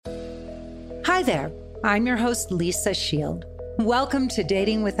Hi there. I'm your host, Lisa Shield. Welcome to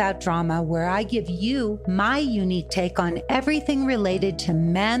Dating Without Drama, where I give you my unique take on everything related to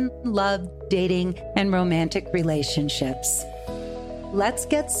men, love, dating, and romantic relationships. Let's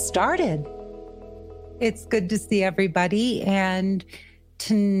get started. It's good to see everybody. And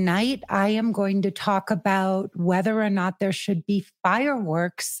tonight I am going to talk about whether or not there should be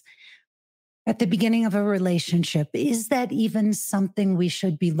fireworks at the beginning of a relationship. Is that even something we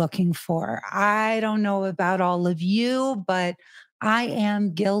should be looking for? I don't know about all of you, but I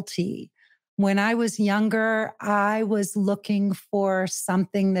am guilty. When I was younger, I was looking for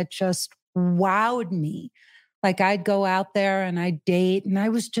something that just wowed me. Like I'd go out there and I'd date, and I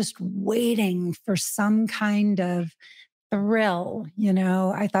was just waiting for some kind of thrill.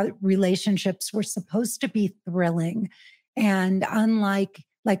 I thought relationships were supposed to be thrilling. And unlike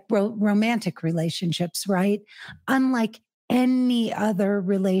romantic relationships, right? Unlike any other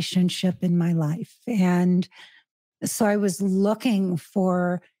relationship in my life. And so I was looking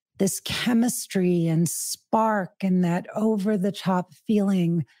for this chemistry and spark and that over the top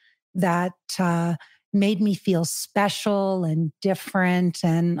feeling that made me feel special and different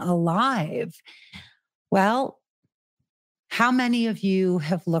and alive. Well, how many of you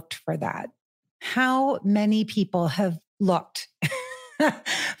have looked for that? How many people have looked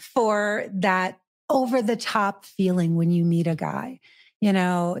for that over the top feeling when you meet a guy?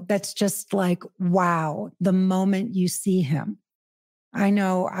 That's just like, wow, the moment you see him. I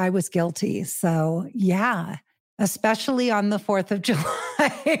know I was guilty. So yeah, especially on the 4th of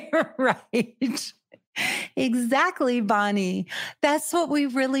July, right? Exactly, Bonnie. That's what we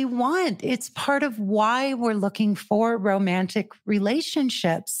really want. It's part of why we're looking for romantic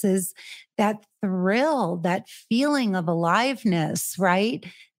relationships, is that thrill, that feeling of aliveness, right?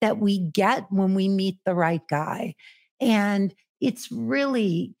 That we get when we meet the right guy. And it's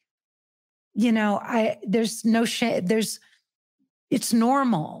really, there's no shame. It's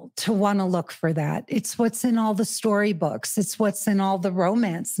normal to want to look for that. It's what's in all the storybooks. It's what's in all the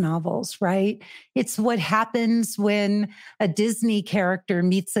romance novels, right? It's what happens when a Disney character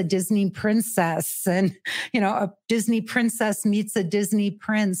meets a Disney princess, and, a Disney princess meets a Disney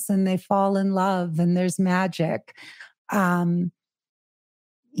prince, and they fall in love and there's magic.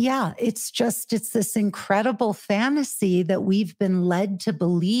 It's this incredible fantasy that we've been led to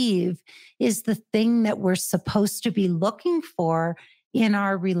believe is the thing that we're supposed to be looking for in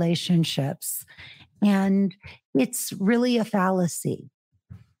our relationships. And it's really a fallacy.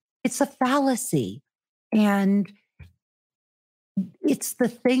 It's a fallacy. And it's the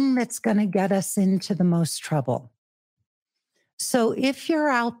thing that's going to get us into the most trouble. So if you're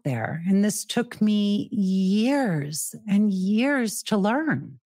out there, and this took me years and years to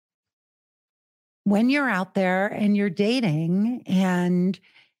learn, when you're out there and you're dating and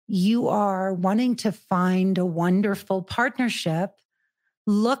you are wanting to find a wonderful partnership,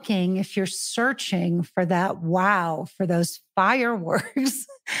 if you're searching for that wow, for those fireworks,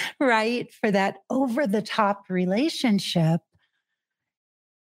 right? For that over the top relationship,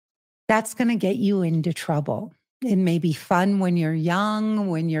 that's going to get you into trouble. It may be fun when you're young,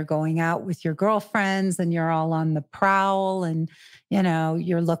 when you're going out with your girlfriends and you're all on the prowl and,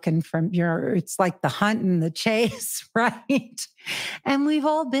 you're looking it's like the hunt and the chase, right? And we've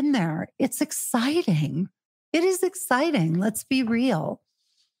all been there. It's exciting. It is exciting. Let's be real.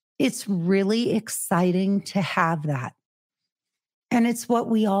 It's really exciting to have that. And it's what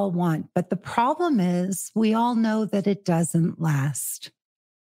we all want. But the problem is we all know that it doesn't last.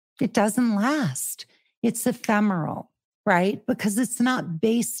 It doesn't last. It's ephemeral, right? Because it's not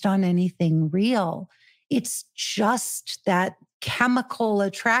based on anything real. It's just that chemical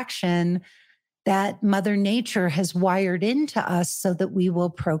attraction that Mother Nature has wired into us so that we will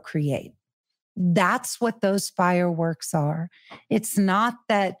procreate. That's what those fireworks are. It's not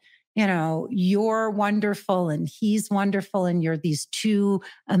that, you're wonderful and he's wonderful and you're these two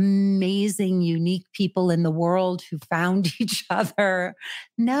amazing, unique people in the world who found each other.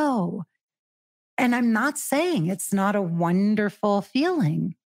 No. And I'm not saying it's not a wonderful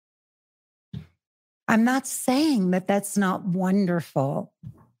feeling. I'm not saying that that's not wonderful.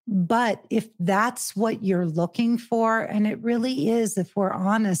 But if that's what you're looking for, and it really is, if we're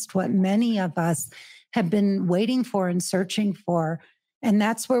honest, what many of us have been waiting for and searching for, and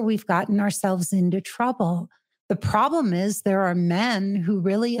that's where we've gotten ourselves into trouble. The problem is there are men who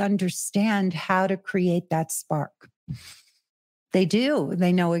really understand how to create that spark. They do.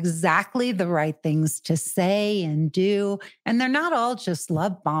 They know exactly the right things to say and do. And they're not all just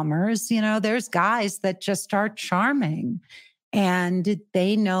love bombers. There's guys that just are charming and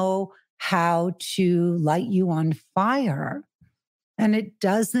they know how to light you on fire. And it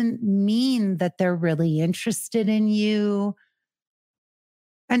doesn't mean that they're really interested in you.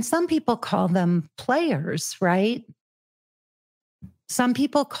 And some people call them players, right? Some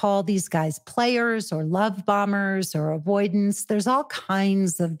people call these guys players or love bombers or avoidance. There's all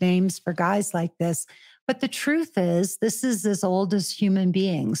kinds of names for guys like this. But the truth is, this is as old as human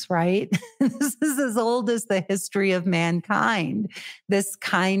beings, right? This is as old as the history of mankind, this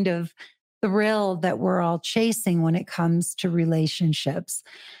kind of thrill that we're all chasing when it comes to relationships.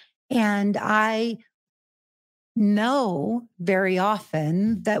 And I know very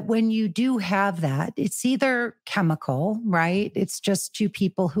often that when you do have that, it's either chemical, right? It's just two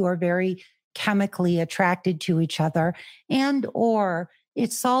people who are very chemically attracted to each other, and or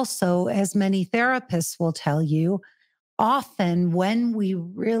it's also, as many therapists will tell you, often when we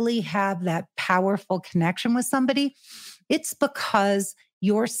really have that powerful connection with somebody, it's because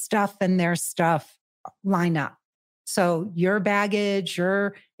your stuff and their stuff line up. So your baggage,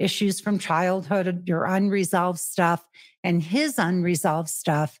 your issues from childhood, your unresolved stuff, and his unresolved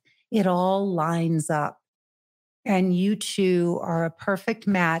stuff, it all lines up. And you two are a perfect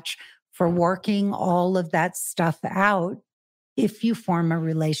match for working all of that stuff out if you form a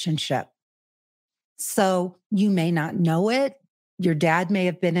relationship. So you may not know it. Your dad may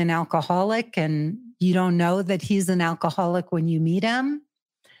have been an alcoholic and you don't know that he's an alcoholic when you meet him,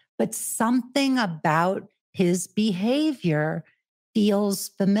 but something about his behavior feels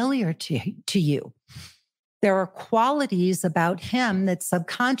familiar to you. There are qualities about him that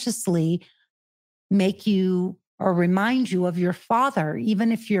subconsciously make you or remind you of your father.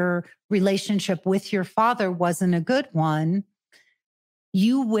 Even if your relationship with your father wasn't a good one,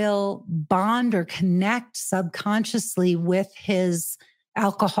 you will bond or connect subconsciously with his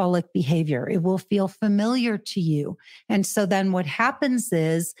alcoholic behavior. It will feel familiar to you. And so then what happens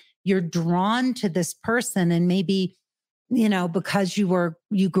is you're drawn to this person, and maybe, because you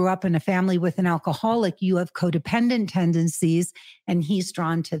grew up in a family with an alcoholic, you have codependent tendencies, and he's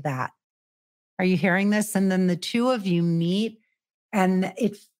drawn to that. Are you hearing this? And then the two of you meet and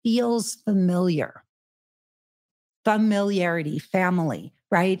it feels familiar. Familiarity, family,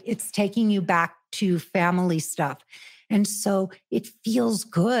 right? It's taking you back to family stuff. And so it feels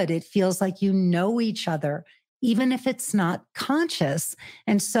good. It feels like you know each other, even if it's not conscious.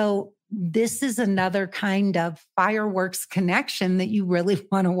 And so this is another kind of fireworks connection that you really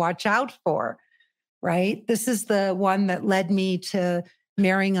want to watch out for, right? This is the one that led me to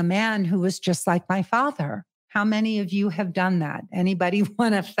marrying a man who was just like my father. How many of you have done that? Anybody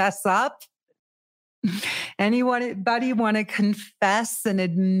want to fess up? Anybody want to confess and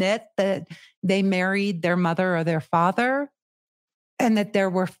admit that they married their mother or their father and that there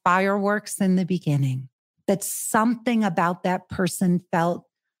were fireworks in the beginning, that something about that person felt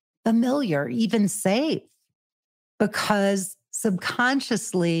familiar, even safe, because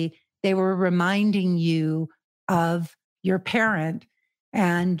subconsciously they were reminding you of your parent,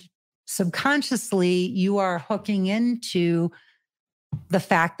 and subconsciously you are hooking into the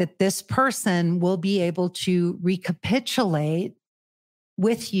fact that this person will be able to recapitulate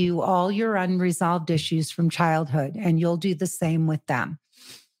with you all your unresolved issues from childhood, and you'll do the same with them.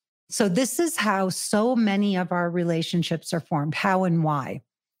 So this is how so many of our relationships are formed. How and why?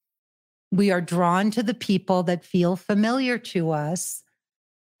 We are drawn to the people that feel familiar to us,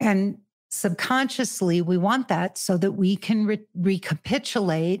 and subconsciously we want that so that we can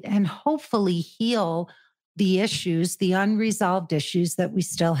recapitulate and hopefully heal the issues, the unresolved issues that we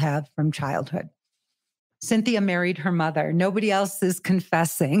still have from childhood. Cynthia married her mother. Nobody else is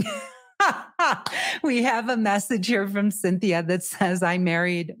confessing. We have a message here from Cynthia that says, I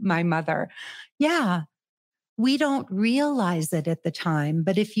married my mother. Yeah, we don't realize it at the time.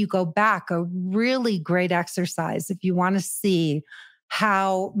 But if you go back, a really great exercise, if you want to see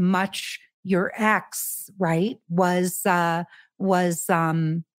how much your ex, right,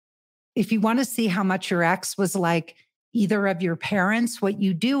 if you want to see how much your ex was like either of your parents, what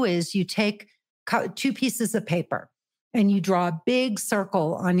you do is you take two pieces of paper and you draw a big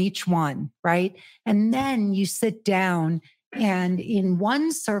circle on each one, right? And then you sit down and in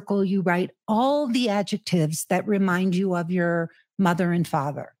one circle, you write all the adjectives that remind you of your mother and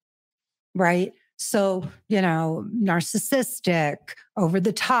father, right? So, narcissistic, over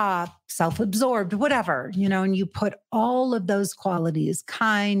the top, self-absorbed, whatever, and you put all of those qualities,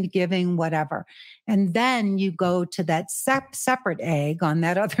 kind, giving, whatever. And then you go to that separate egg on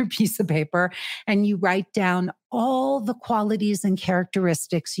that other piece of paper and you write down all the qualities and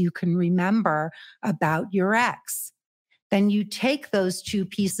characteristics you can remember about your ex. Then you take those two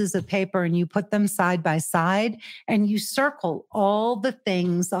pieces of paper and you put them side by side and you circle all the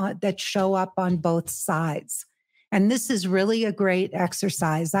things that show up on both sides. And this is really a great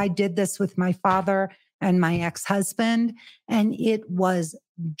exercise. I did this with my father and my ex-husband, and it was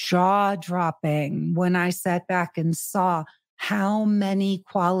jaw-dropping when I sat back and saw how many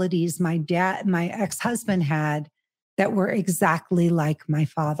qualities my ex-husband had that were exactly like my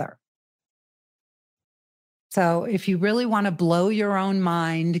father. So if you really want to blow your own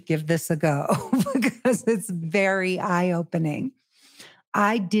mind, give this a go because it's very eye-opening.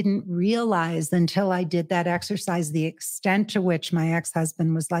 I didn't realize until I did that exercise the extent to which my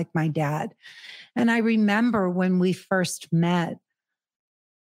ex-husband was like my dad. And I remember when we first met,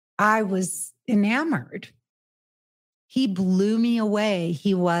 I was enamored. He blew me away.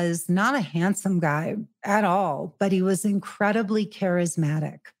 He was not a handsome guy at all, but he was incredibly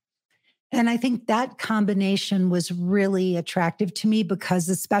charismatic. And I think that combination was really attractive to me because,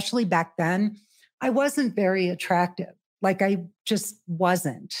 especially back then, I wasn't very attractive. Like I just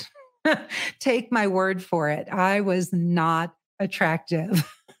wasn't. Take my word for it. I was not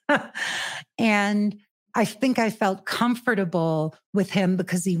attractive. And I think I felt comfortable with him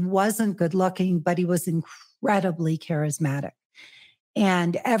because he wasn't good looking, but he was incredibly charismatic.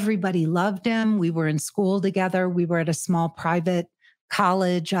 And everybody loved him. We were in school together. We were at a small private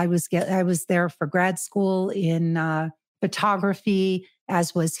college. I was there for grad school in photography,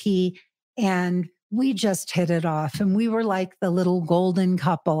 as was he. And we just hit it off. And we were like the little golden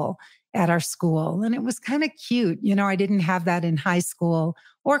couple at our school. And it was kind of cute. You know, I didn't have that in high school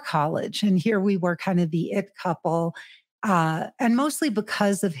or college. And here we were kind of the it couple. And mostly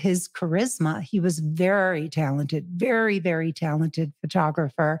because of his charisma. He was very talented, very, very talented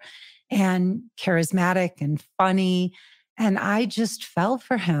photographer and charismatic and funny. And I just fell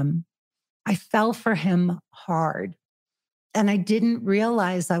for him. I fell for him hard. And I didn't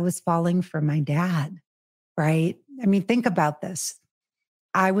realize I was falling for my dad, right? I mean, think about this.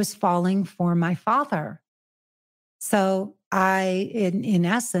 I was falling for my father. So in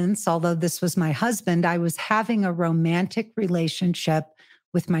essence, although this was my husband, I was having a romantic relationship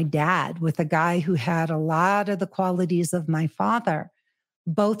with my dad, with a guy who had a lot of the qualities of my father,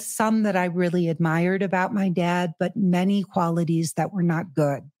 both some that I really admired about my dad, but many qualities that were not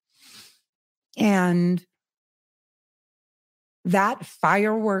good. And that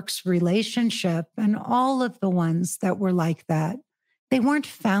fireworks relationship and all of the ones that were like that, they weren't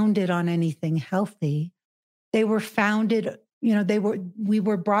founded on anything healthy. They were founded, we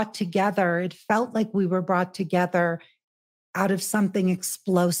were brought together. It felt like we were brought together out of something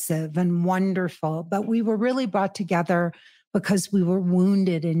explosive and wonderful, but we were really brought together because we were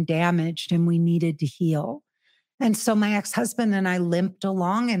wounded and damaged and we needed to heal. And so my ex-husband and I limped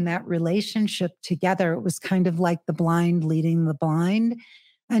along in that relationship together. It was kind of like the blind leading the blind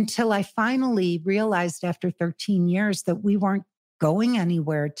until I finally realized after 13 years that we weren't going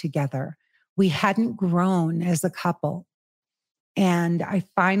anywhere together. We hadn't grown as a couple. And I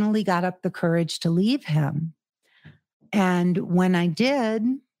finally got up the courage to leave him. And when I did,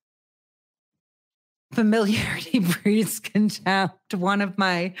 familiarity breeds contempt. One of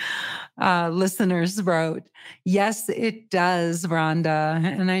my listeners wrote, "Yes, it does, Rhonda."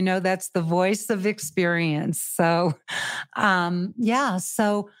 And I know that's the voice of experience. So,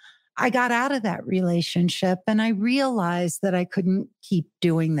 so I got out of that relationship and I realized that I couldn't keep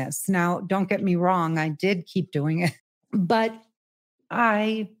doing this. Now, don't get me wrong, I did keep doing it, but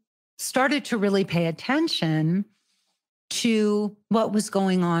I started to really pay attention to what was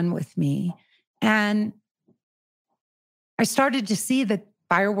going on with me. And I started to see that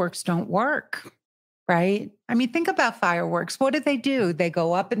fireworks don't work, right? I mean, think about fireworks. What do? They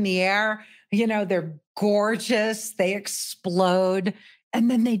go up in the air, they're gorgeous, they explode, and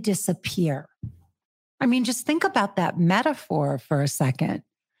then they disappear. I mean, just think about that metaphor for a second.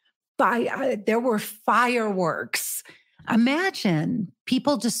 There were fireworks. Imagine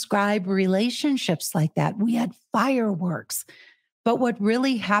people describe relationships like that. We had fireworks. But what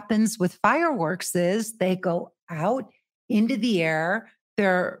really happens with fireworks is they go out into the air.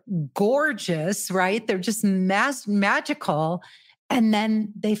 They're gorgeous, right? They're just magical. And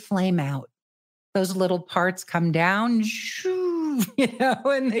then they flame out. Those little parts come down,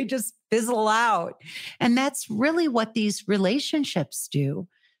 and they just fizzle out. And that's really what these relationships do.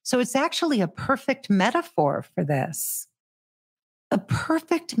 So it's actually a perfect metaphor for this. A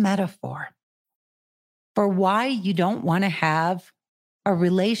perfect metaphor for why you don't want to have a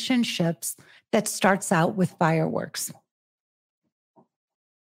relationship that starts out with fireworks.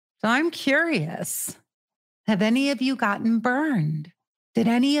 So I'm curious, have any of you gotten burned? Did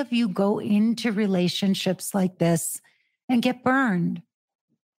any of you go into relationships like this and get burned?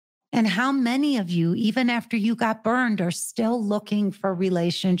 And how many of you, even after you got burned, are still looking for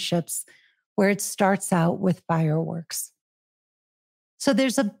relationships where it starts out with fireworks. So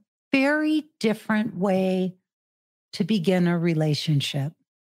there's a very different way to begin a relationship.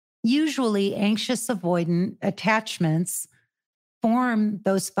 Usually, anxious avoidant attachments form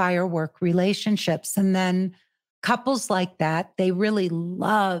those firework relationships. And then couples like that, they really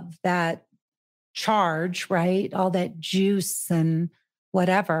love that charge, right? All that juice and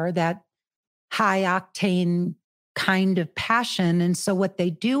whatever, that high octane kind of passion. And so what they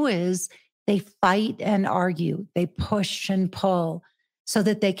do is they fight and argue, they push and pull so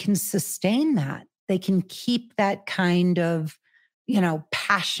that they can sustain that. They can keep that kind of,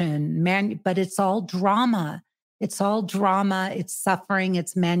 passion, but it's all drama. It's all drama, it's suffering,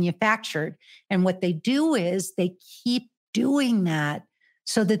 it's manufactured. And what they do is they keep doing that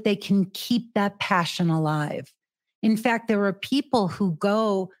so that they can keep that passion alive. In fact, there are people who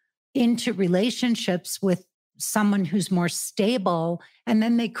go into relationships with someone who's more stable, and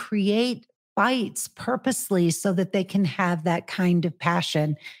then they create fights purposely so that they can have that kind of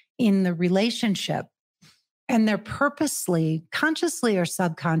passion in the relationship. And they're purposely, consciously or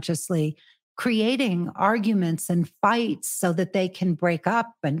subconsciously, creating arguments and fights so that they can break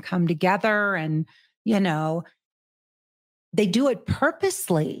up and come together. And, they do it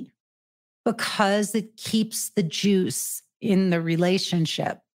purposely because it keeps the juice in the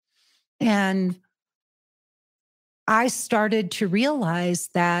relationship. And I started to realize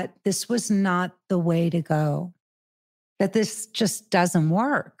that this was not the way to go, that this just doesn't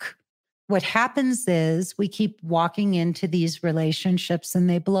work. What happens is we keep walking into these relationships and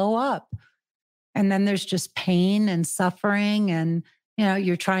they blow up. And then there's just pain and suffering and,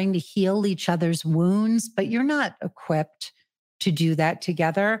 you're trying to heal each other's wounds, but you're not equipped to do that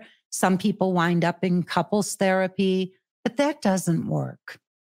together. Some people wind up in couples therapy, but that doesn't work.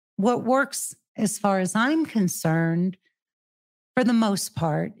 What works, as far as I'm concerned, for the most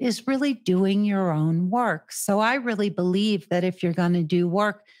part, is really doing your own work. So I really believe that if you're going to do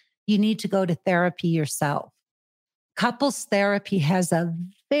work, you need to go to therapy yourself. Couples therapy has a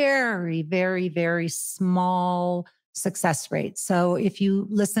very, very, very small success rate. So if you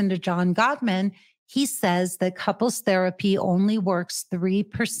listen to John Gottman, he says that couples therapy only works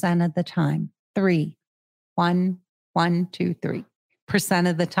 3% of the time. 1, 2, 3%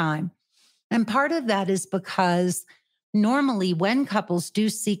 of the time. And part of that is because normally when couples do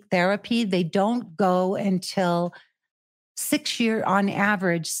seek therapy, they don't go until 6 years, on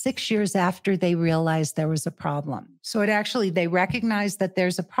average, 6 years after they realize there was a problem. So they recognize that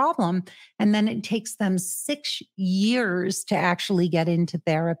there's a problem, and then it takes them 6 years to actually get into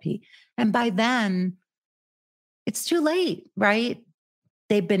therapy. And by then, it's too late, right?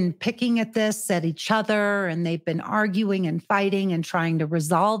 They've been picking at this, at each other, and they've been arguing and fighting and trying to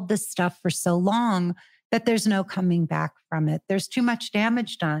resolve this stuff for so long that there's no coming back from it. There's too much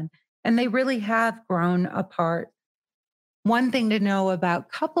damage done, and they really have grown apart. One thing to know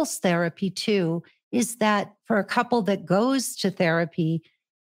about couples therapy, too, is that for a couple that goes to therapy,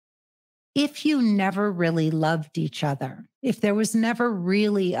 if you never really loved each other, if there was never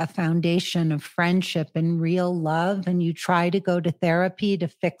really a foundation of friendship and real love, and you try to go to therapy to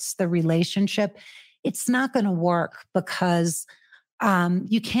fix the relationship, it's not going to work because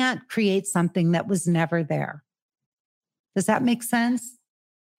you can't create something that was never there. Does that make sense?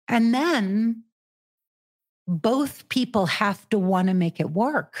 And then both people have to want to make it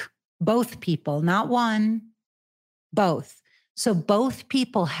work. Both people, not one, both. So both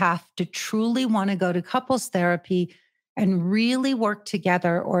people have to truly want to go to couples therapy and really work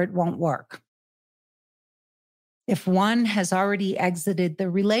together, or it won't work. If one has already exited the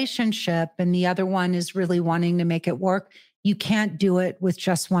relationship and the other one is really wanting to make it work, you can't do it with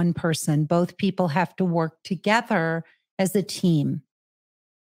just one person. Both people have to work together as a team.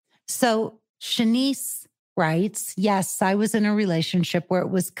 So Shanice writes, yes, I was in a relationship where it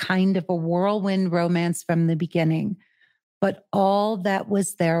was kind of a whirlwind romance from the beginning, but all that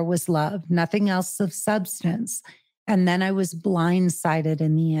was there was love, nothing else of substance. And then I was blindsided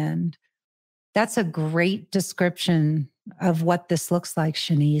in the end. That's a great description of what this looks like,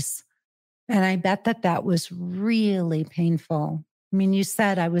 Shanice. And I bet that was really painful. I mean, you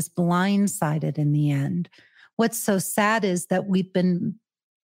said I was blindsided in the end. What's so sad is that we've been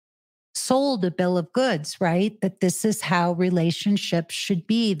sold a bill of goods, right? That this is how relationships should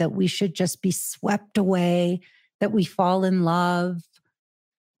be, that we should just be swept away, that we fall in love.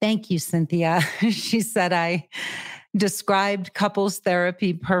 Thank you, Cynthia. She said I described couples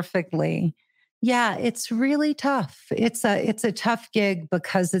therapy perfectly. Yeah, it's really tough. It's a tough gig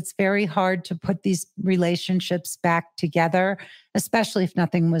because it's very hard to put these relationships back together, especially if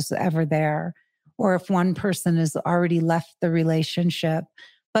nothing was ever there, or if one person has already left the relationship.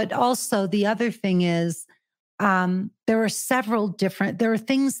 But also the other thing is, there are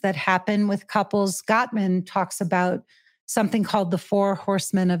things that happen with couples. Gottman talks about something called the four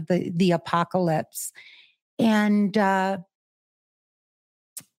horsemen of the apocalypse. And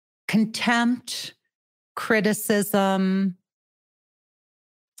contempt, criticism,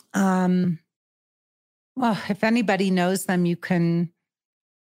 well, if anybody knows them, you can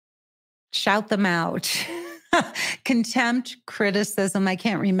shout them out. Contempt, criticism. I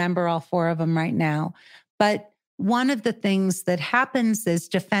can't remember all four of them right now. But one of the things that happens is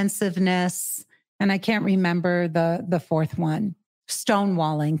defensiveness. And I can't remember the fourth one,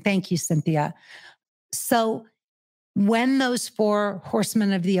 stonewalling. Thank you, Cynthia. So when those four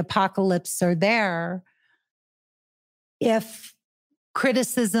horsemen of the apocalypse are there, if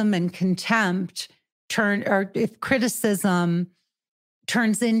criticism and contempt if criticism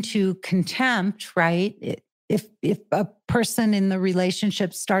turns into contempt, right? If a person in the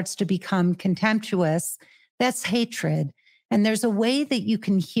relationship starts to become contemptuous, that's hatred. And there's a way that you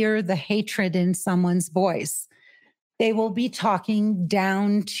can hear the hatred in someone's voice. They will be talking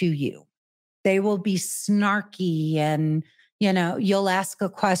down to you. They will be snarky and, you'll ask a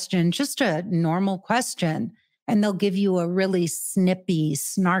question, just a normal question, and they'll give you a really snippy,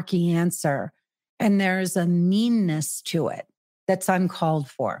 snarky answer. And there's a meanness to it that's uncalled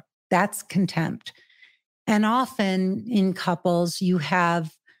for. That's contempt. And often in couples, you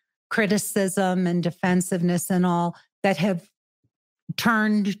have criticism and defensiveness and all that have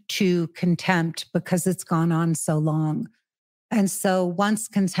turned to contempt because it's gone on so long. And so once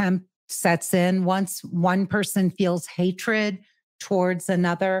contempt sets in, once one person feels hatred towards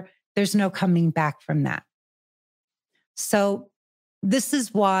another, there's no coming back from that. So this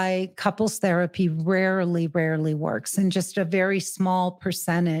is why couples therapy rarely works in just a very small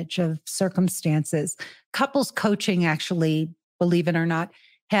percentage of circumstances. Couples coaching actually, believe it or not,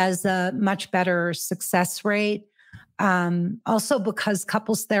 has a much better success rate. Also because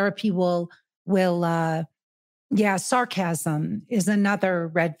couples therapy sarcasm is another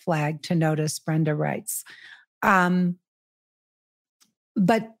red flag to notice, Brenda writes. But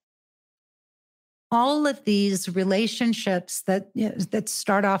all of these relationships that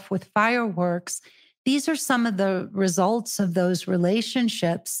start off with fireworks, these are some of the results of those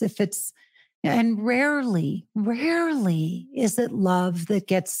relationships. And rarely is it love that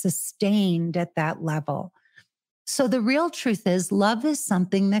gets sustained at that level. So the real truth is love is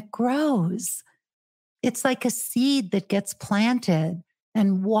something that grows. It's like a seed that gets planted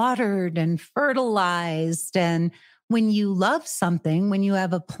and watered and fertilized. And when you love something, when you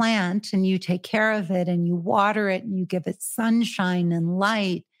have a plant and you take care of it and you water it and you give it sunshine and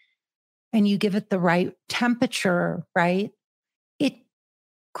light and you give it the right temperature, right? It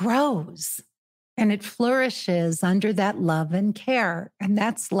grows and it flourishes under that love and care. And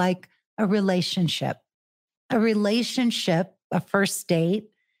that's like a relationship. A relationship, a first date,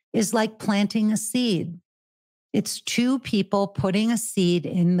 is like planting a seed. It's two people putting a seed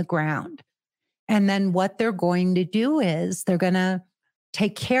in the ground. And then what they're going to do is they're going to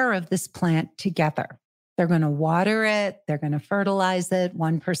take care of this plant together. They're going to water it. They're going to fertilize it.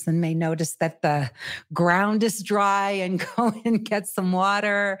 One person may notice that the ground is dry and go and get some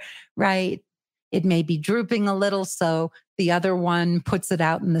water, right? It may be drooping a little, so the other one puts it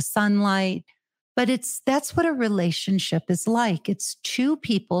out in the sunlight. But that's what a relationship is like. It's two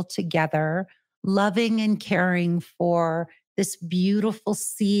people together loving and caring for this beautiful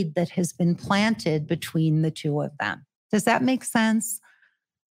seed that has been planted between the two of them. Does that make sense?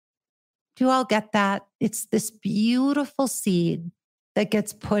 Do you all get that? It's this beautiful seed that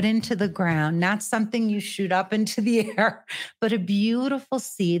gets put into the ground, not something you shoot up into the air, but a beautiful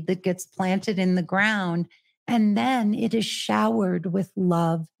seed that gets planted in the ground. And then it is showered with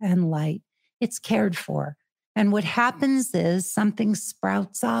love and light. It's cared for. And what happens is something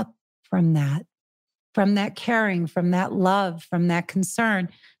sprouts up from that caring, from that love, from that concern.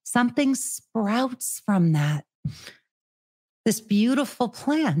 Something sprouts from that. This beautiful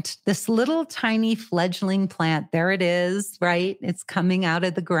plant, this little tiny fledgling plant, there it is, right? It's coming out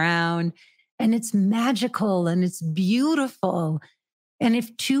of the ground and it's magical and it's beautiful. And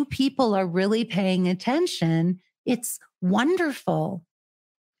if two people are really paying attention, it's wonderful.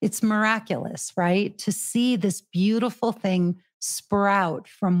 It's miraculous, right? To see this beautiful thing sprout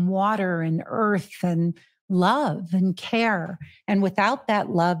from water and earth and love and care. And without that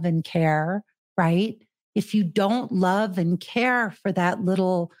love and care, right? If you don't love and care for that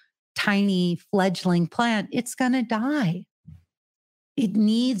little tiny fledgling plant, it's going to die. It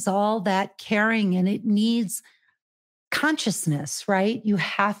needs all that caring and it needs consciousness, right? You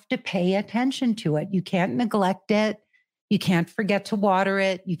have to pay attention to it. You can't neglect it. You can't forget to water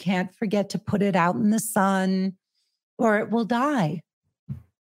it. You can't forget to put it out in the sun, or it will die.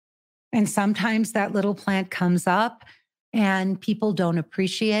 And sometimes that little plant comes up and people don't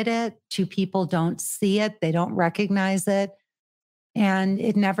appreciate it. Two people don't see it. They don't recognize it. And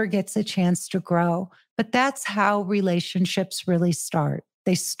it never gets a chance to grow. But that's how relationships really start.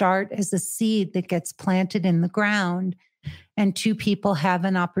 They start as a seed that gets planted in the ground, and two people have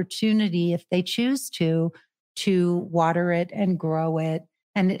an opportunity, if they choose to water it and grow it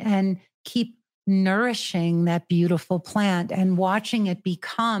and keep nourishing that beautiful plant and watching it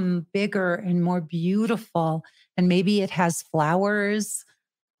become bigger and more beautiful. And maybe it has flowers,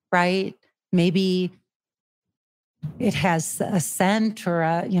 right? Maybe it has a scent, or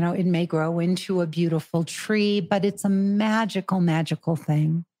it may grow into a beautiful tree, but it's a magical, magical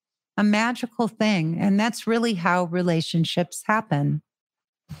thing, a magical thing. And that's really how relationships happen.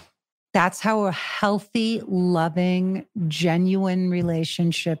 That's how a healthy, loving, genuine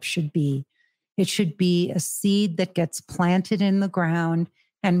relationship should be. It should be a seed that gets planted in the ground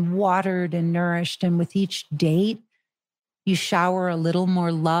and watered and nourished. And with each date, you shower a little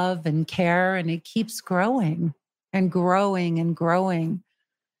more love and care, and it keeps growing and growing and growing.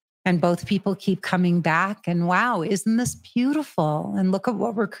 And both people keep coming back and, wow, isn't this beautiful? And look at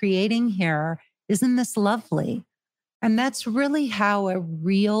what we're creating here. Isn't this lovely? And that's really how a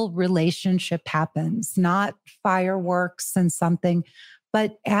real relationship happens, not fireworks and something,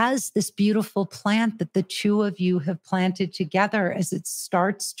 but as this beautiful plant that the two of you have planted together, as it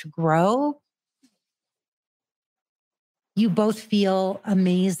starts to grow, you both feel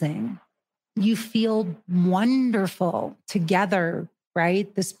amazing. You feel wonderful together,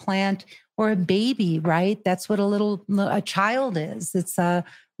 right? This plant, or a baby, right? That's what a child is. It's a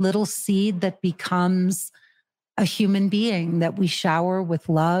little seed that becomes a human being that we shower with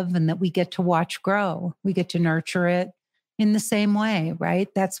love and that we get to watch grow. We get to nurture it in the same way, right?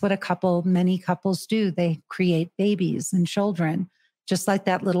 That's what many couples do. They create babies and children, just like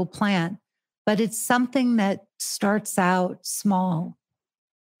that little plant. But it's something that starts out small,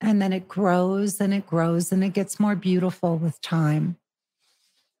 and then it grows and it grows and it gets more beautiful with time.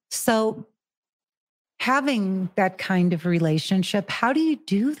 So having that kind of relationship, how do you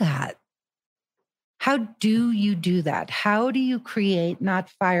do that? How do you do that? How do you create not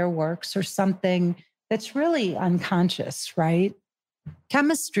fireworks or something that's really unconscious, right?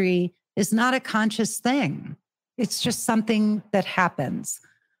 Chemistry is not a conscious thing. It's just something that happens.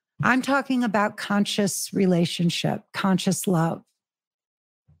 I'm talking about conscious relationship, conscious love.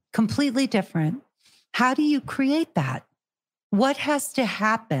 Completely different. How do you create that? What has to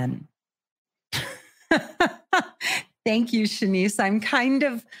happen? Thank you, Shanice. I'm kind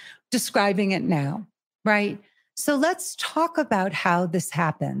of describing it now, right? So let's talk about how this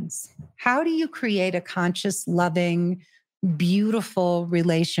happens. How do you create a conscious, loving, beautiful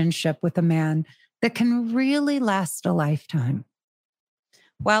relationship with a man that can really last a lifetime?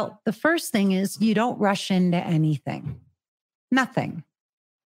 Well, the first thing is you don't rush into anything. Nothing.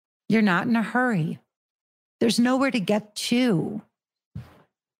 You're not in a hurry. There's nowhere to get to.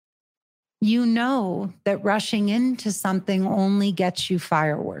 You know that rushing into something only gets you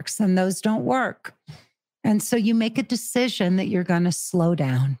fireworks, and those don't work. And so you make a decision that you're going to slow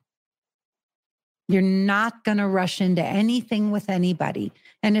down. You're not going to rush into anything with anybody.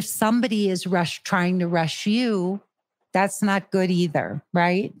 And if somebody is trying to rush you, that's not good either,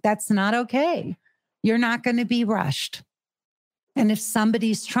 right? That's not okay. You're not going to be rushed. And if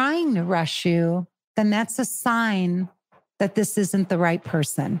somebody's trying to rush you, then that's a sign that this isn't the right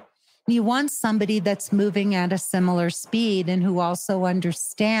person. You want somebody that's moving at a similar speed and who also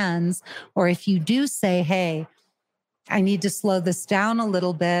understands, or if you do say, hey, I need to slow this down a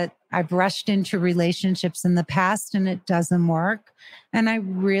little bit. I've rushed into relationships in the past and it doesn't work. And I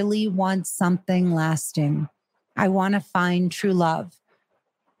really want something lasting. I want to find true love,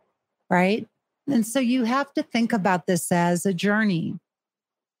 right? And so you have to think about this as a journey.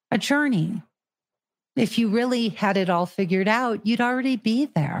 A journey. If you really had it all figured out, you'd already be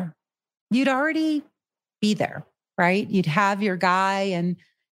there. You'd already be there, right? You'd have your guy and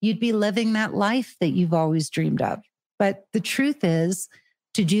you'd be living that life that you've always dreamed of. But the truth is,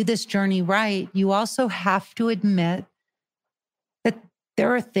 to do this journey right, you also have to admit that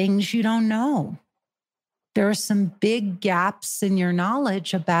there are things you don't know. There are some big gaps in your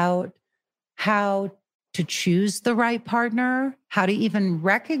knowledge about how to choose the right partner, how to even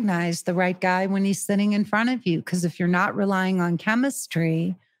recognize the right guy when he's sitting in front of you. Because if you're not relying on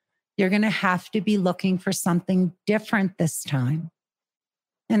chemistry, you're going to have to be looking for something different this time.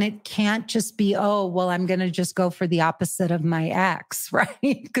 And it can't just be, oh, well, I'm going to just go for the opposite of my ex, right?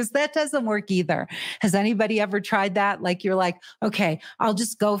 Because that doesn't work either. Has anybody ever tried that? Like you're like, okay, I'll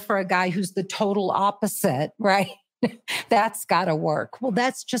just go for a guy who's the total opposite, right? That's got to work. Well,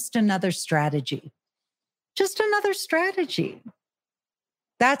 that's just another strategy. Just another strategy.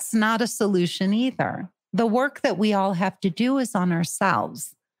 That's not a solution either. The work that we all have to do is on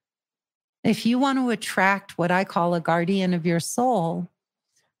ourselves. If you want to attract what I call a guardian of your soul,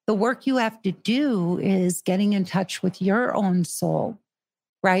 the work you have to do is getting in touch with your own soul,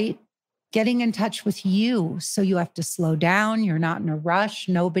 right? Getting in touch with you. So you have to slow down. You're not in a rush.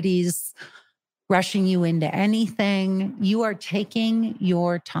 Nobody's rushing you into anything. You are taking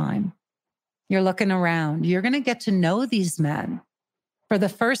your time. You're looking around. You're going to get to know these men. For the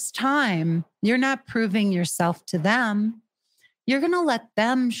first time, you're not proving yourself to them. You're going to let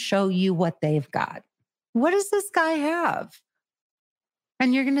them show you what they've got. What does this guy have?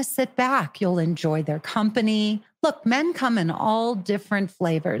 And you're going to sit back. You'll enjoy their company. Look, men come in all different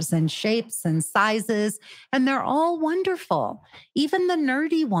flavors and shapes and sizes, and they're all wonderful. Even the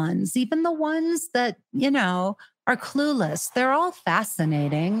nerdy ones, even the ones that, are clueless, they're all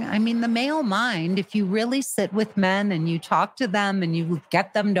fascinating. I mean, the male mind, if you really sit with men and you talk to them and you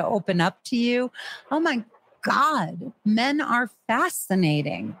get them to open up to you, oh my God, men are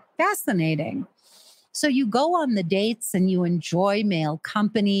fascinating, fascinating. So you go on the dates and you enjoy male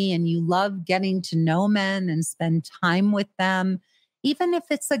company and you love getting to know men and spend time with them. Even if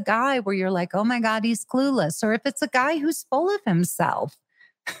it's a guy where you're like, oh my God, he's clueless. Or if it's a guy who's full of himself.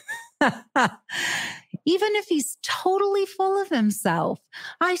 Even if he's totally full of himself.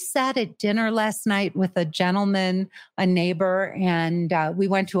 I sat at dinner last night with a gentleman, a neighbor, and we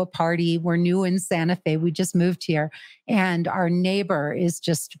went to a party. We're new in Santa Fe. We just moved here. And our neighbor is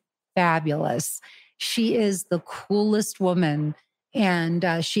just fabulous. She is the coolest woman. And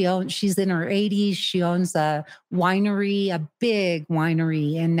she's in her 80s. She owns a winery, a big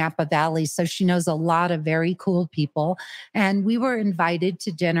winery in Napa Valley. So she knows a lot of very cool people. And we were invited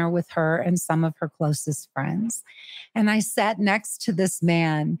to dinner with her and some of her closest friends. And I sat next to this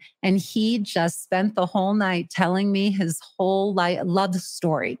man, and he just spent the whole night telling me his whole love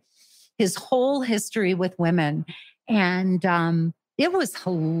story, his whole history with women. And it was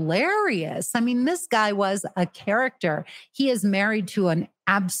hilarious. I mean, this guy was a character. He is married to an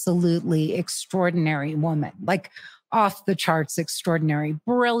absolutely extraordinary woman, like off the charts extraordinary,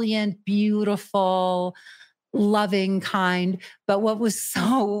 brilliant, beautiful, loving, kind. But what was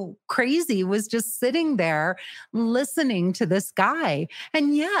so crazy was just sitting there listening to this guy.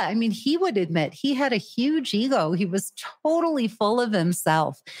 And yeah, I mean, he would admit he had a huge ego. He was totally full of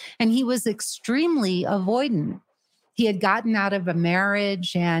himself, and he was extremely avoidant. He had gotten out of a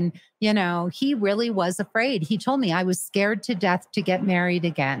marriage and, he really was afraid. He told me, I was scared to death to get married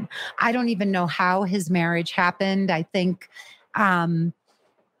again. I don't even know how his marriage happened. I think the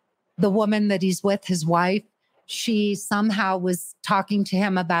woman that he's with, his wife, she somehow was talking to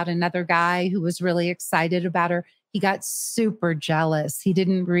him about another guy who was really excited about her. He got super jealous. He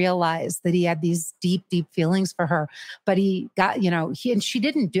didn't realize that he had these deep, deep feelings for her. But he got, and she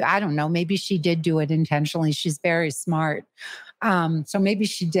didn't do, I don't know, maybe she did do it intentionally. She's very smart. So maybe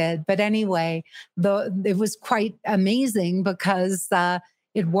she did. But anyway, it was quite amazing because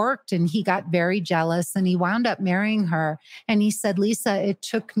it worked, and he got very jealous, and he wound up marrying her. And he said, Lisa, it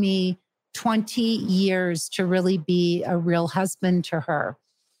took me 20 years to really be a real husband to her.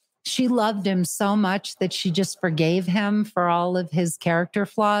 She loved him so much that she just forgave him for all of his character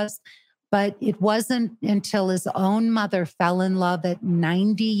flaws. But it wasn't until his own mother fell in love at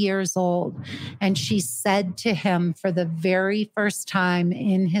 90 years old. And she said to him for the very first time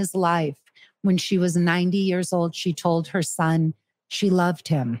in his life, when she was 90 years old, she told her son she loved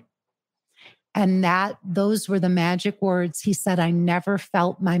him. And those were the magic words. He said, I never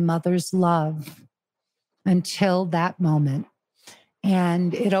felt my mother's love until that moment.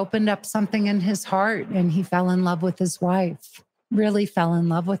 And it opened up something in his heart, and he fell in love with his wife, really fell in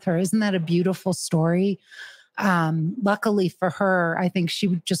love with her. Isn't that a beautiful story? Luckily for her, I think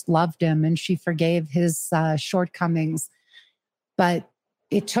she just loved him and she forgave his shortcomings. But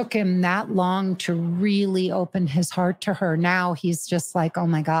it took him that long to really open his heart to her. Now he's just like, oh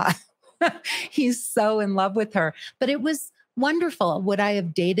my God, he's so in love with her. But it was wonderful. Would I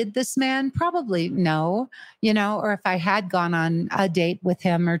have dated this man? Probably no, or if I had gone on a date with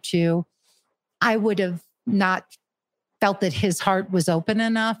him or two, I would have not felt that his heart was open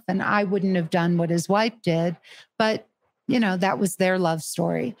enough, and I wouldn't have done what his wife did. But That was their love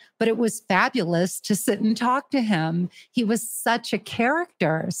story. But it was fabulous to sit and talk to him. He was such a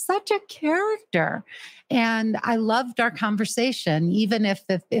character, such a character. And I loved our conversation, even if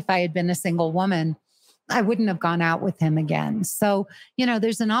I had been a single woman. I wouldn't have gone out with him again. So,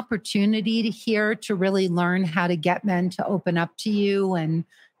 there's an opportunity here to really learn how to get men to open up to you and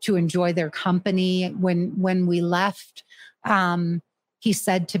to enjoy their company. When we left, he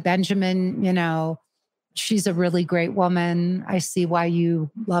said to Benjamin, she's a really great woman. I see why you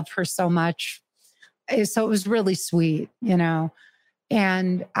love her so much. So it was really sweet,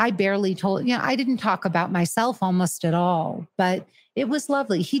 and I barely told, I didn't talk about myself almost at all, but it was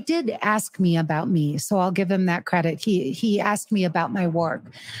lovely. He did ask me about me, so I'll give him that credit. He asked me about my work.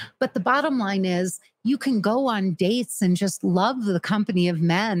 But the bottom line is you can go on dates and just love the company of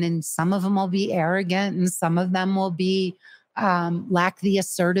men, and some of them will be arrogant and some of them will be lack the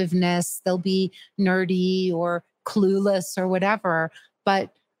assertiveness. They'll be nerdy or clueless or whatever.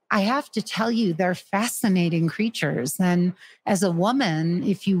 But I have to tell you, they're fascinating creatures. And as a woman,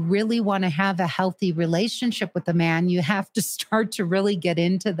 if you really want to have a healthy relationship with a man, you have to start to really get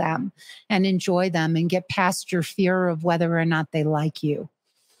into them and enjoy them and get past your fear of whether or not they like you.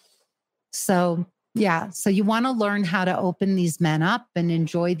 So you want to learn how to open these men up and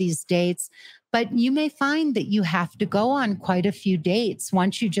enjoy these dates. But you may find that you have to go on quite a few dates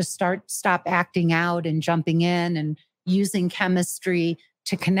once you just stop acting out and jumping in and using chemistry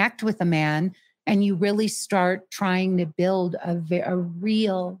to connect with a man, and you really start trying to build a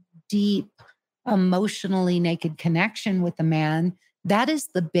real, deep, emotionally naked connection with a man. That is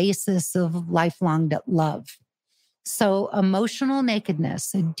the basis of lifelong love. So emotional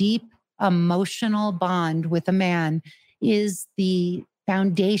nakedness, a deep emotional bond with a man, is the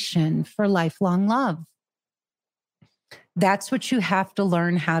foundation for lifelong love. That's what you have to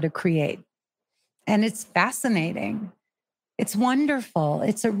learn how to create. And it's fascinating. It's wonderful.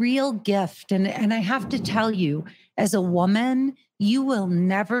 It's a real gift. And I have to tell you, as a woman, you will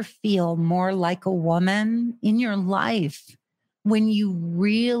never feel more like a woman in your life when you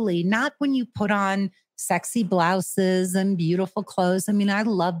really, not when you put on sexy blouses and beautiful clothes. I mean, I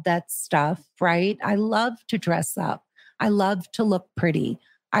love that stuff, right? I love to dress up. I love to look pretty.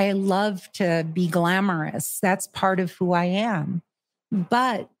 I love to be glamorous. That's part of who I am.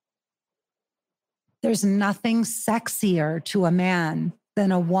 But there's nothing sexier to a man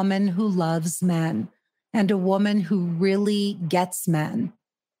than a woman who loves men and a woman who really gets men,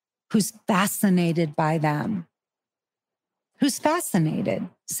 who's fascinated by them, who's fascinated.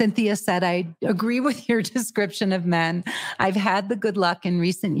 Cynthia said, I agree with your description of men. I've had the good luck in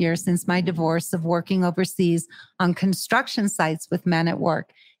recent years since my divorce of working overseas on construction sites with men at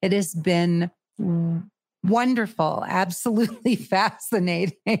work. It has been wonderful, absolutely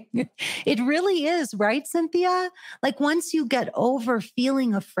fascinating. It really is, right, Cynthia? Like once you get over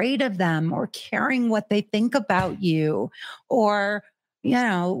feeling afraid of them or caring what they think about you or,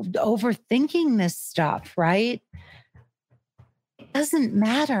 overthinking this stuff, right? It doesn't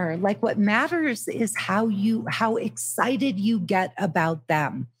matter. Like what matters is how excited you get about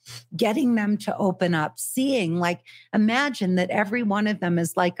them, getting them to open up, seeing, like, imagine that every one of them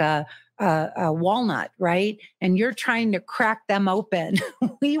is like a walnut, right? And you're trying to crack them open.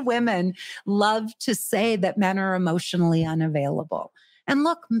 We women love to say that men are emotionally unavailable. And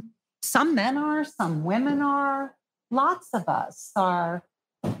look, some men are, some women are, lots of us are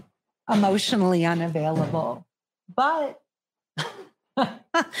emotionally unavailable. But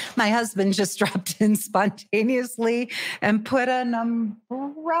my husband just dropped in spontaneously and put an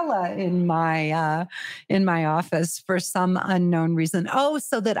umbrella in my office for some unknown reason. Oh,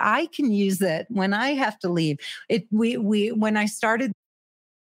 so that I can use it when I have to leave. When I started,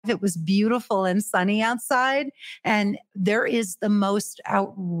 it was beautiful and sunny outside, and there is the most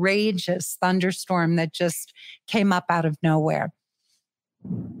outrageous thunderstorm that just came up out of nowhere.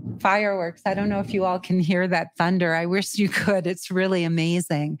 Fireworks. I don't know if you all can hear that thunder. I wish you could. It's really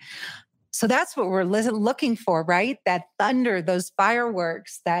amazing. So that's what we're looking for, right? That thunder, those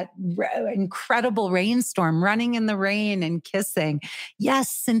fireworks, that incredible rainstorm, running in the rain and kissing.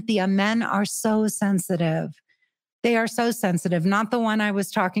 Yes, Cynthia, men are so sensitive. They are so sensitive. Not the one I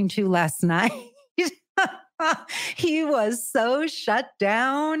was talking to last night. He was so shut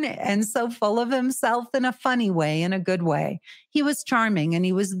down and so full of himself in a funny way, in a good way. He was charming and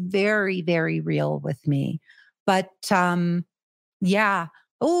he was very, very real with me. But yeah.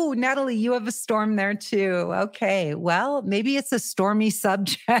 Oh, Natalie, you have a storm there too. Okay. Well, maybe it's a stormy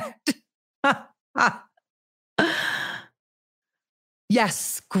subject.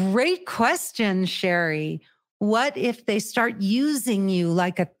 Yes. Great question, Sherry. What if they start using you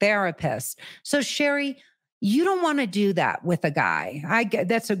like a therapist? So, Sherry, You don't want to do that with a guy.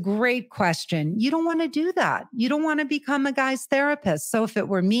 That's a great question. You don't want to do that. You don't want to become a guy's therapist. So if it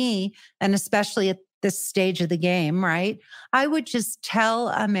were me, and especially at this stage of the game, right, I would just tell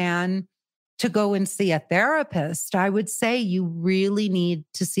a man to go and see a therapist. I would say you really need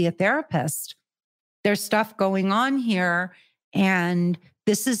to see a therapist. There's stuff going on here, and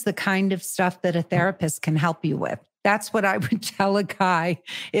this is the kind of stuff that a therapist can help you with. That's what I would tell a guy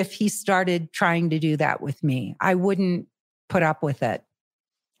if he started trying to do that with me. I wouldn't put up with it.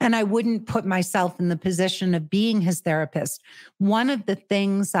 And I wouldn't put myself in the position of being his therapist. One of the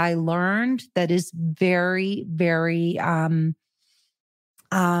things I learned that is very, very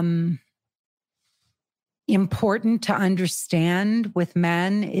important to understand with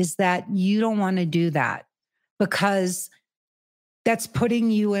men is that you don't want to do that, because that's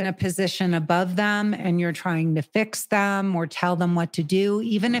putting you in a position above them and you're trying to fix them or tell them what to do,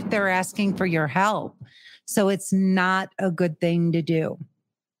 even if they're asking for your help. So it's not a good thing to do.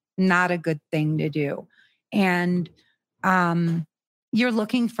 Not a good thing to do. And you're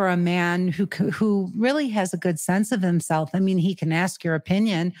looking for a man who really has a good sense of himself. I mean, he can ask your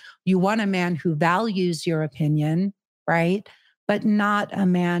opinion. You want a man who values your opinion, right? But not a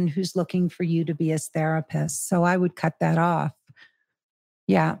man who's looking for you to be his therapist. So I would cut that off.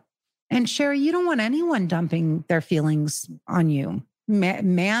 Yeah. And Sherry, you don't want anyone dumping their feelings on you,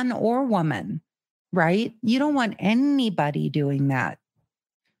 man or woman, right? You don't want anybody doing that.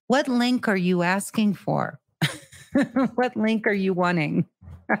 What link are you asking for? What link are you wanting?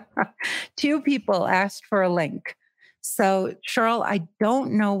 Two people asked for a link. So, Cheryl, I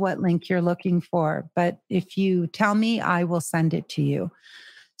don't know what link you're looking for, but if you tell me, I will send it to you.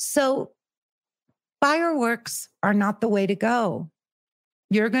 So, fireworks are not the way to go.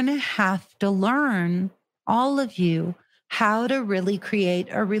 You're going to have to learn, all of you, how to really create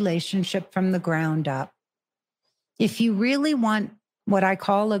a relationship from the ground up. If you really want what I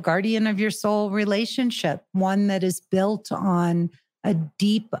call a guardian of your soul relationship, one that is built on a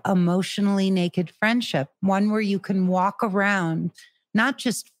deep, emotionally naked friendship, one where you can walk around, not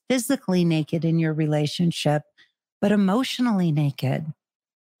just physically naked in your relationship, but emotionally naked.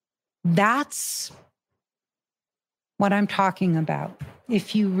 That's what I'm talking about.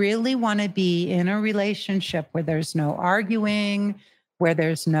 If you really want to be in a relationship where there's no arguing, where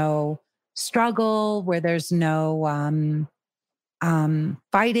there's no struggle, where there's no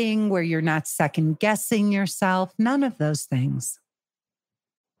fighting, where you're not second guessing yourself, none of those things,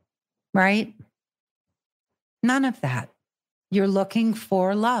 right? None of that. You're looking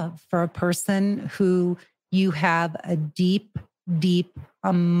for love, for a person who you have a deep, deep,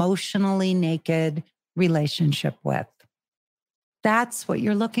 emotionally naked relationship with. That's what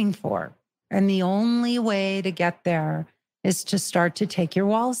you're looking for. And the only way to get there is to start to take your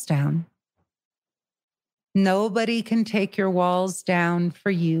walls down. Nobody can take your walls down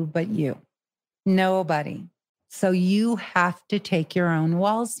for you but you. Nobody. So you have to take your own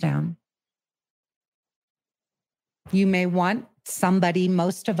walls down. You may want somebody,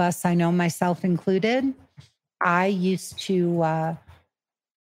 most of us, I know myself included, I used to want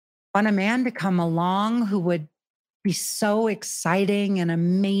a man to come along who would be so exciting and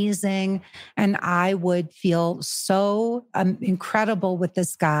amazing. And I would feel so incredible with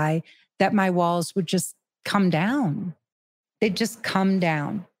this guy that my walls would just come down. They'd just come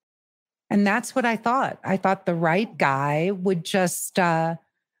down. And that's what I thought. I thought the right guy would just,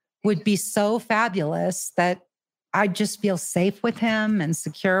 would be so fabulous that I'd just feel safe with him and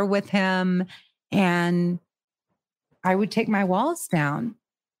secure with him. And I would take my walls down.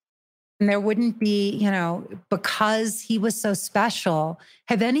 And there wouldn't be, because he was so special.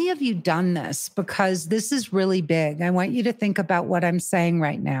 Have any of you done this? Because this is really big. I want you to think about what I'm saying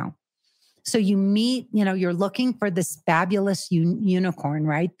right now. So you meet, you're looking for this fabulous unicorn,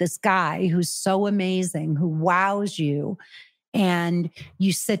 right? This guy who's so amazing, who wows you. And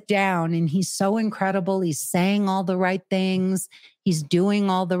you sit down and he's so incredible. He's saying all the right things. He's doing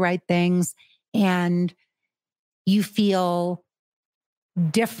all the right things. And you feel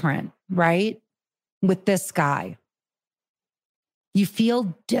different, right? With this guy. You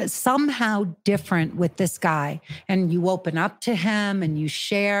feel somehow different with this guy. And you open up to him and you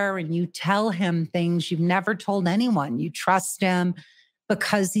share and you tell him things you've never told anyone. You trust him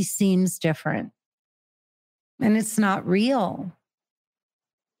because he seems different. And it's not real.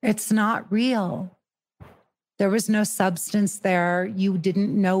 It's not real. There was no substance there. You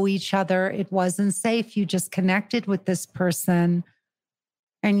didn't know each other. It wasn't safe. You just connected with this person.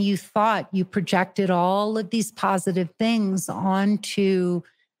 And you thought you projected all of these positive things onto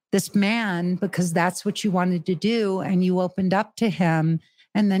this man because that's what you wanted to do. And you opened up to him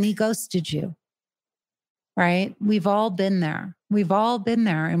and then he ghosted you. right? We've all been there. We've all been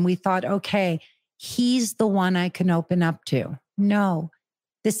there. And we thought, okay, he's the one I can open up to. No,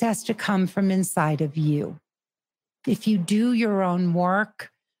 this has to come from inside of you. If you do your own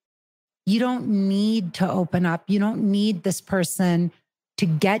work, you don't need to open up. You don't need this person to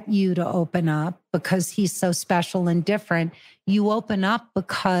get you to open up because he's so special and different. You open up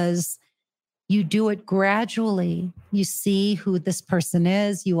because you do it gradually. You see who this person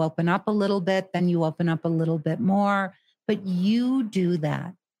is. You open up a little bit, then you open up a little bit more. But you do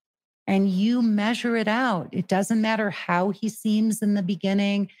that and you measure it out. It doesn't matter how he seems in the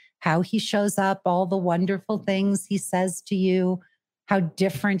beginning, how he shows up, all the wonderful things he says to you, how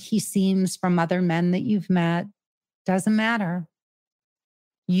different he seems from other men that you've met. Doesn't matter.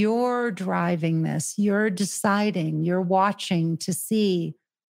 You're driving this. You're deciding. You're watching to see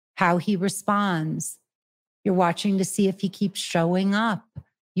how he responds. You're watching to see if he keeps showing up.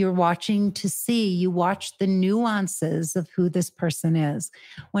 You're watching to see, you watch the nuances of who this person is.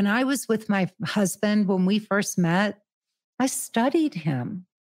 When I was with my husband, when we first met, I studied him.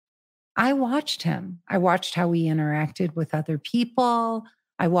 I watched him. I watched how he interacted with other people.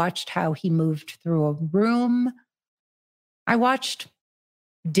 I watched how he moved through a room. I watched,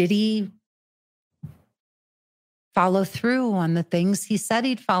 did he follow through on the things he said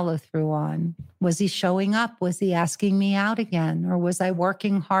he'd follow through on? Was he showing up? Was he asking me out again? Or was I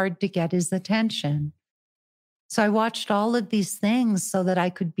working hard to get his attention? So I watched all of these things so that I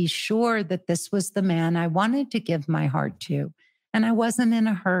could be sure that this was the man I wanted to give my heart to. And I wasn't in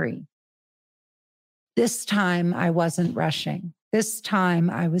a hurry. This time I wasn't rushing. This time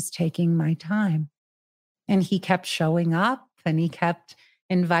I was taking my time. And he kept showing up and he kept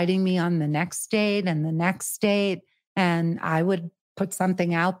inviting me on the next date and the next date. And I would put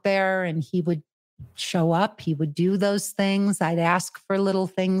something out there and he would show up. He would do those things. I'd ask for little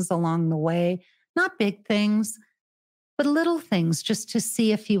things along the way, not big things, but little things just to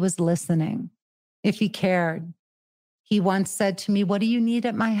see if he was listening, if he cared. He once said to me, "What do you need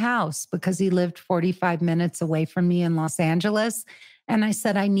at my house?" Because he lived 45 minutes away from me in Los Angeles. And I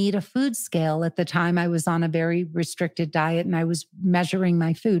said, "I need a food scale." At the time, I was on a very restricted diet and I was measuring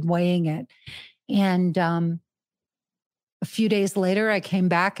my food, weighing it. And a few days later, I came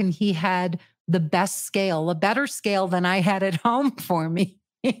back and he had the best scale, a better scale than I had at home for me.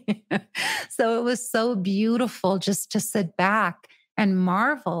 So it was so beautiful just to sit back and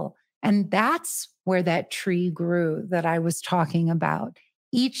marvel. And that's where that tree grew that I was talking about.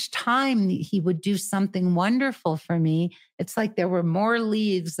 Each time he would do something wonderful for me, it's like there were more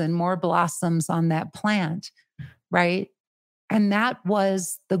leaves and more blossoms on that plant, right? And that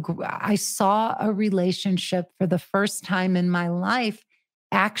was I saw a relationship for the first time in my life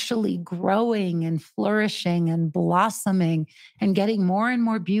actually growing and flourishing and blossoming and getting more and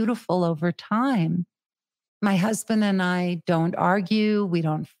more beautiful over time. My husband and I don't argue. We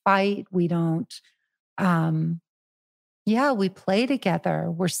don't fight. We don't, we play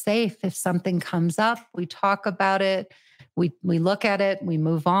together. We're safe. If something comes up, we talk about it. We look at it. We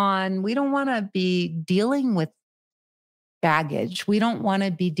move on. We don't want to be dealing with baggage. We don't want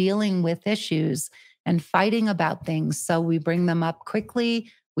to be dealing with issues and fighting about things. So we bring them up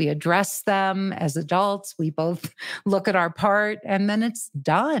quickly. We address them as adults. We both look at our part and then it's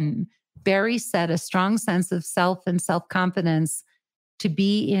done. Barry said a strong sense of self and self-confidence to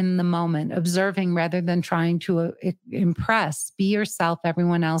be in the moment, observing rather than trying to impress. Be yourself.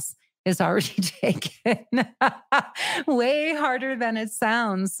 Everyone else is already taken. Way harder than it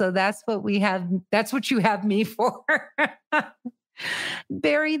sounds. So that's what we have. That's what you have me for.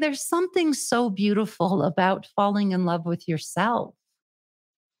 Barry, there's something so beautiful about falling in love with yourself.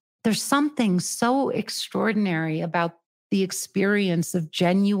 There's something so extraordinary about the experience of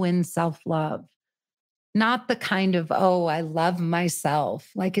genuine self-love. Not the kind of, oh, I love myself,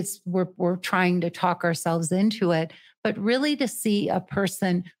 like we're trying to talk ourselves into it, but really to see a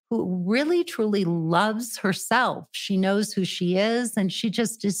person who really truly loves herself. She knows who she is and she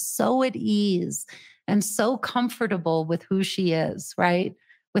just is so at ease and so comfortable with who she is, right?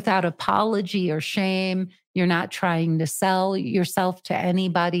 Without apology or shame. You're not trying to sell yourself to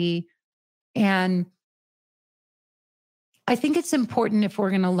anybody. And I think it's important, if we're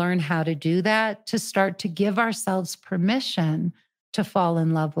going to learn how to do that, to start to give ourselves permission to fall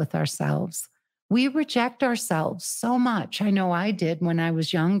in love with ourselves. We reject ourselves so much. I know I did when I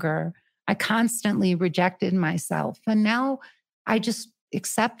was younger. I constantly rejected myself. And now I just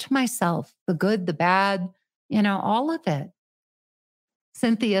accept myself, the good, the bad, all of it.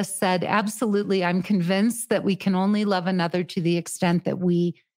 Cynthia said, absolutely, I'm convinced that we can only love another to the extent that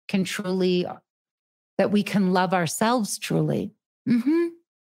we can love ourselves truly.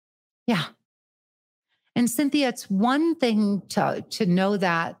 Yeah. And Cynthia, it's one thing to know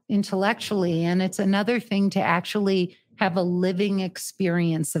that intellectually, and it's another thing to actually have a living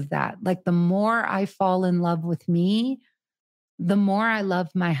experience of that. Like the more I fall in love with me, the more I love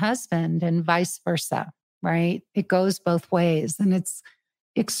my husband and vice versa, right? It goes both ways and it's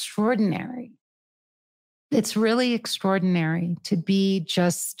extraordinary. It's really extraordinary to be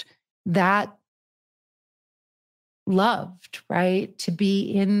just that loved, right? To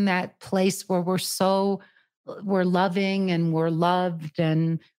be in that place where we're loving and we're loved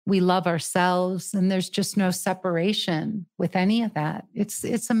and we love ourselves and there's just no separation with any of that.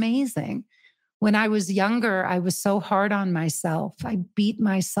 It's amazing. When I was younger, I was so hard on myself. I beat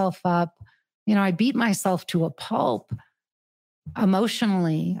myself up. I beat myself to a pulp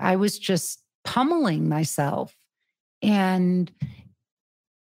emotionally. I was just pummeling myself. And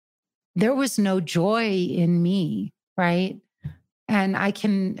there was no joy in me, right? And I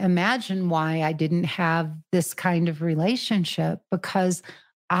can imagine why I didn't have this kind of relationship because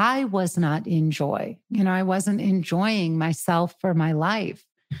I was not in joy. I wasn't enjoying myself or my life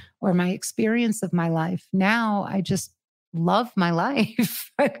or my experience of my life. Now I just love my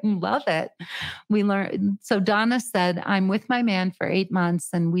life. I love it. We learned. So Donna said, I'm with my man for 8 months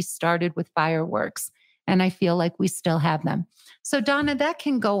and we started with fireworks and I feel like we still have them. So Donna, that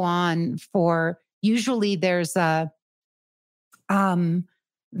can go on for, usually there is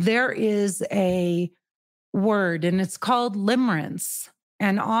a word and it's called limerence.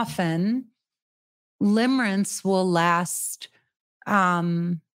 And often limerence will last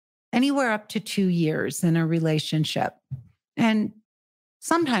anywhere up to 2 years in a relationship and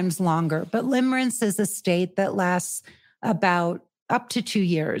sometimes longer. But limerence is a state that lasts about up to 2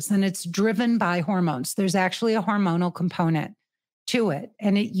 years and it's driven by hormones. There's actually a hormonal component to it.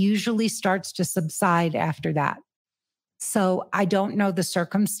 And it usually starts to subside after that. So I don't know the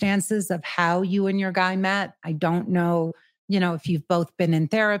circumstances of how you and your guy met. I don't know, if you've both been in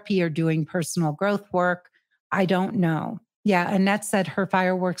therapy or doing personal growth work. I don't know. Yeah. Annette said her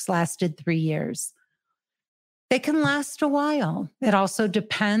fireworks lasted 3 years. They can last a while. It also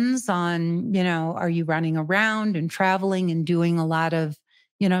depends on, are you running around and traveling and doing a lot of,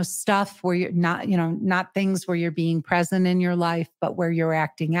 stuff where you're not, not things where you're being present in your life, but where you're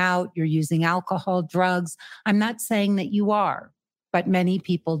acting out, you're using alcohol, drugs. I'm not saying that you are, but many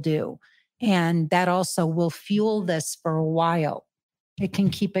people do. And that also will fuel this for a while. It can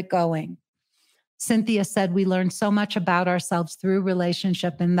keep it going. Cynthia said, we learn so much about ourselves through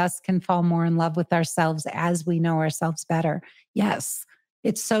relationship and thus can fall more in love with ourselves as we know ourselves better. Yes,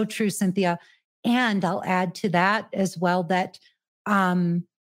 it's so true, Cynthia. And I'll add to that as well that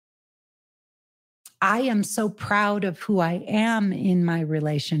I am so proud of who I am in my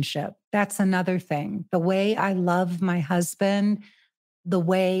relationship. That's another thing. The way I love my husband, the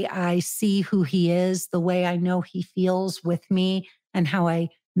way I see who he is, the way I know he feels with me and how I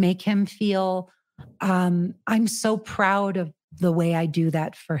make him feel. I'm so proud of the way I do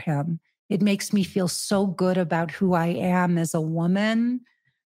that for him. It makes me feel so good about who I am as a woman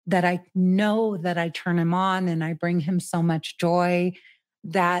that I know that I turn him on and I bring him so much joy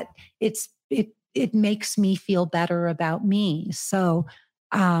that it makes me feel better about me. So,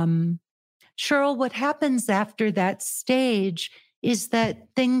 Cheryl, what happens after that stage is that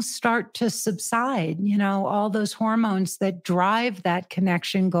things start to subside. All those hormones that drive that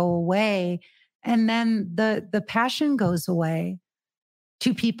connection go away. And then the passion goes away.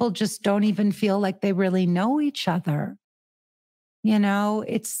 Two people just don't even feel like they really know each other.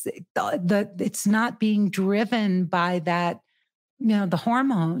 It's not being driven by that, the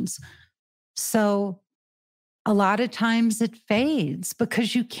hormones. So a lot of times it fades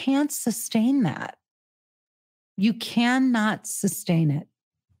because you can't sustain that. You cannot sustain it.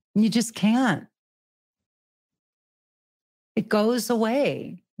 You just can't. It goes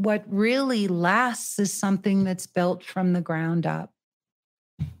away. What really lasts is something that's built from the ground up.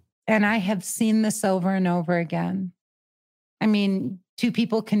 And I have seen this over and over again. I mean, two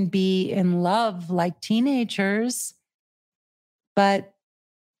people can be in love like teenagers, but,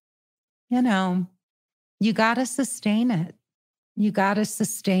 you got to sustain it. You got to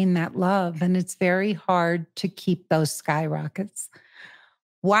sustain that love. And it's very hard to keep those skyrockets.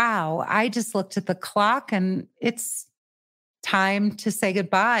 Wow. I just looked at the clock and it's time to say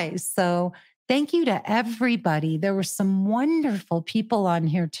goodbye. So thank you to everybody. There were some wonderful people on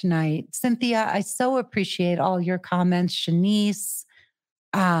here tonight. Cynthia, I so appreciate all your comments. Shanice,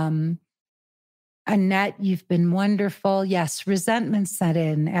 Annette, you've been wonderful. Yes, resentment set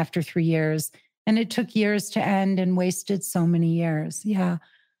in after 3 years. And it took years to end and wasted so many years. Yeah,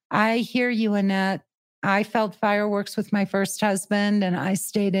 I hear you, Annette. I felt fireworks with my first husband and I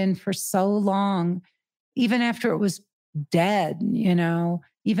stayed in for so long. even after it was dead,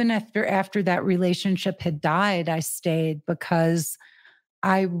 even after that relationship had died, I stayed because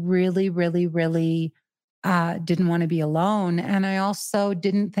I really, really, really didn't want to be alone. And I also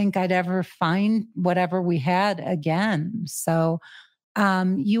didn't think I'd ever find whatever we had again. So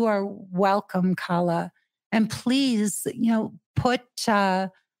you are welcome, Kala. And please,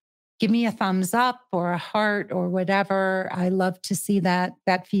 give me a thumbs up or a heart or whatever. I love to see that.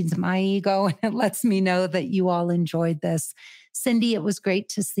 That feeds my ego and it lets me know that you all enjoyed this. Cindy, it was great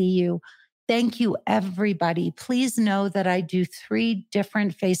to see you. Thank you, everybody. Please know that I do 3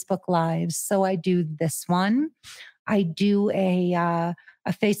 different Facebook Lives. So I do this one. I do a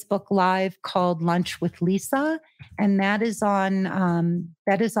Facebook Live called Lunch with Lisa, and that is on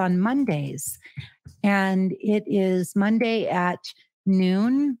Mondays, and it is Monday at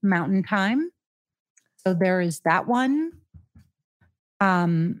noon Mountain Time. So there is that one.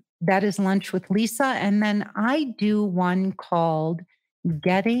 That is Lunch with Lisa, and then I do one called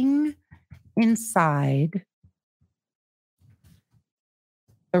Getting Inside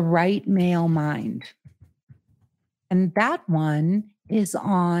the Right Male Mind. And that one is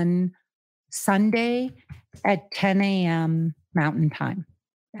on Sunday at 10 a.m. Mountain Time.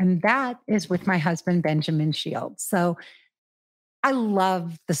 And that is with my husband, Benjamin Shields. So I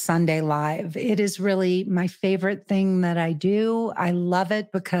love the Sunday Live. It is really my favorite thing that I do. I love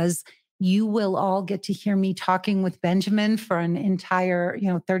it because you will all get to hear me talking with Benjamin for an entire,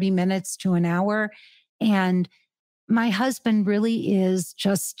 30 minutes to an hour. And my husband really is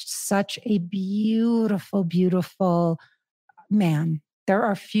just such a beautiful, beautiful man. There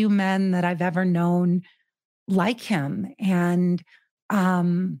are few men that I've ever known like him. And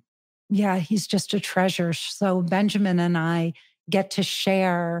he's just a treasure. So Benjamin and I get to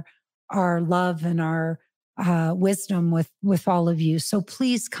share our love and our wisdom with all of you. So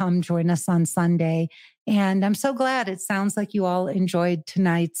please come join us on Sunday. And I'm so glad it sounds like you all enjoyed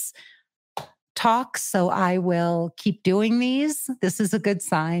tonight's talk. So I will keep doing these. This is a good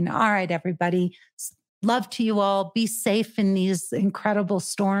sign. All right, everybody. Love to you all. Be safe in these incredible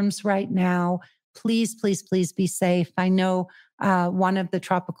storms right now. Please, please, please be safe. I know one of the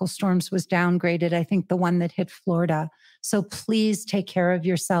tropical storms was downgraded. I think the one that hit Florida. So please take care of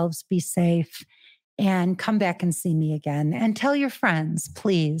yourselves. Be safe and come back and see me again. And tell your friends,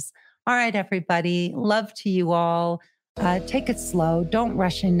 please. All right, everybody. Love to you all. Take it slow. Don't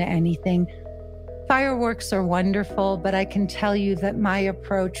rush into anything. Fireworks are wonderful, but I can tell you that my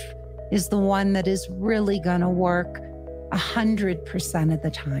approach is the one that is really going to work 100% of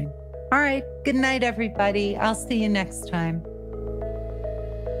the time. All right. Good night, everybody. I'll see you next time.